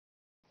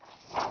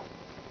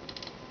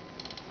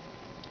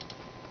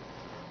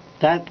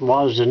That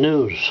was the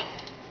news.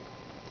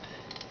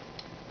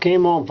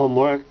 Came home from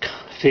work,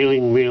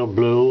 feeling real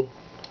blue.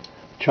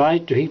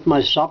 Tried to eat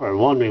my supper,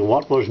 wondering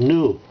what was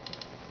new.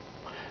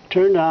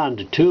 Turned on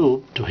the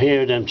tube to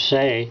hear them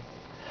say,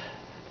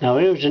 "Now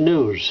here's the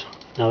news.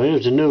 Now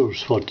here's the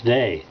news for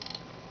today."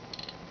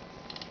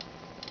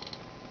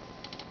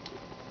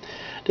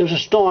 There's a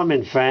storm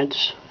in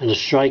France and a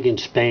strike in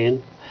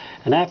Spain,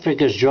 and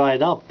Africa's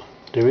dried up.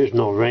 There is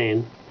no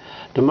rain.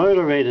 The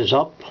murder rate is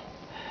up,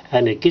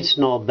 and it gets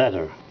no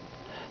better.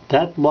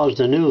 That was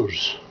the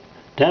news.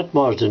 That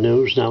was the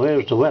news. Now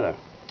here's the weather.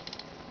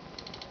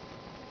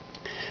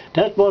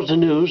 That was the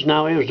news.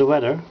 Now here's the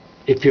weather.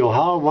 If you're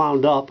all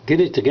wound up,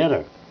 get it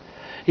together.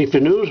 If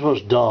the news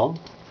was dull,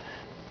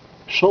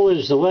 so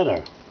is the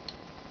weather.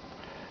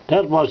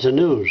 That was the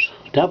news.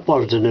 That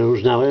was the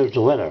news. Now here's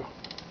the weather.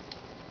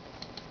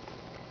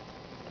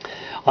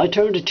 I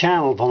turned the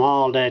channel from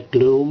all that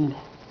gloom.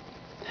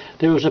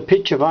 There was a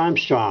picture of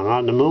Armstrong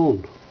on the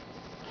moon.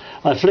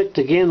 I flicked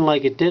again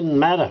like it didn't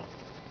matter.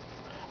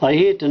 I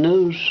hate the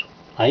news.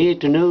 I hate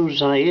the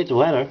news and I hate the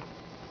weather.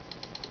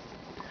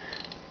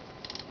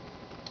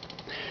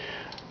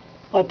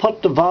 I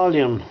put the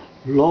volume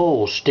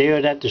low,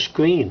 stared at the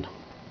screen.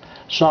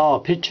 Saw a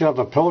picture of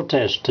a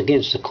protest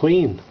against the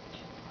Queen.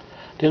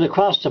 Then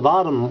across the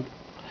bottom,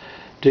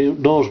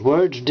 those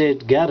words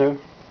did gather.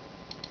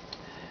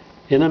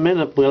 In a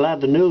minute we'll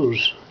have the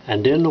news,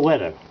 and then the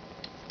weather.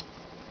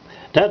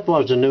 That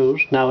was the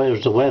news, now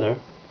here's the weather.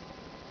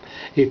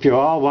 If you're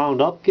all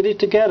wound up, get it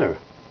together.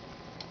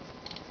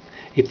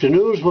 If the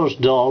news was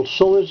dull,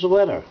 so is the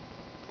weather.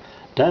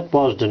 That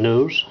was the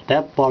news,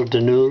 that was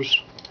the news,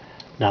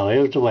 now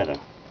here's the weather.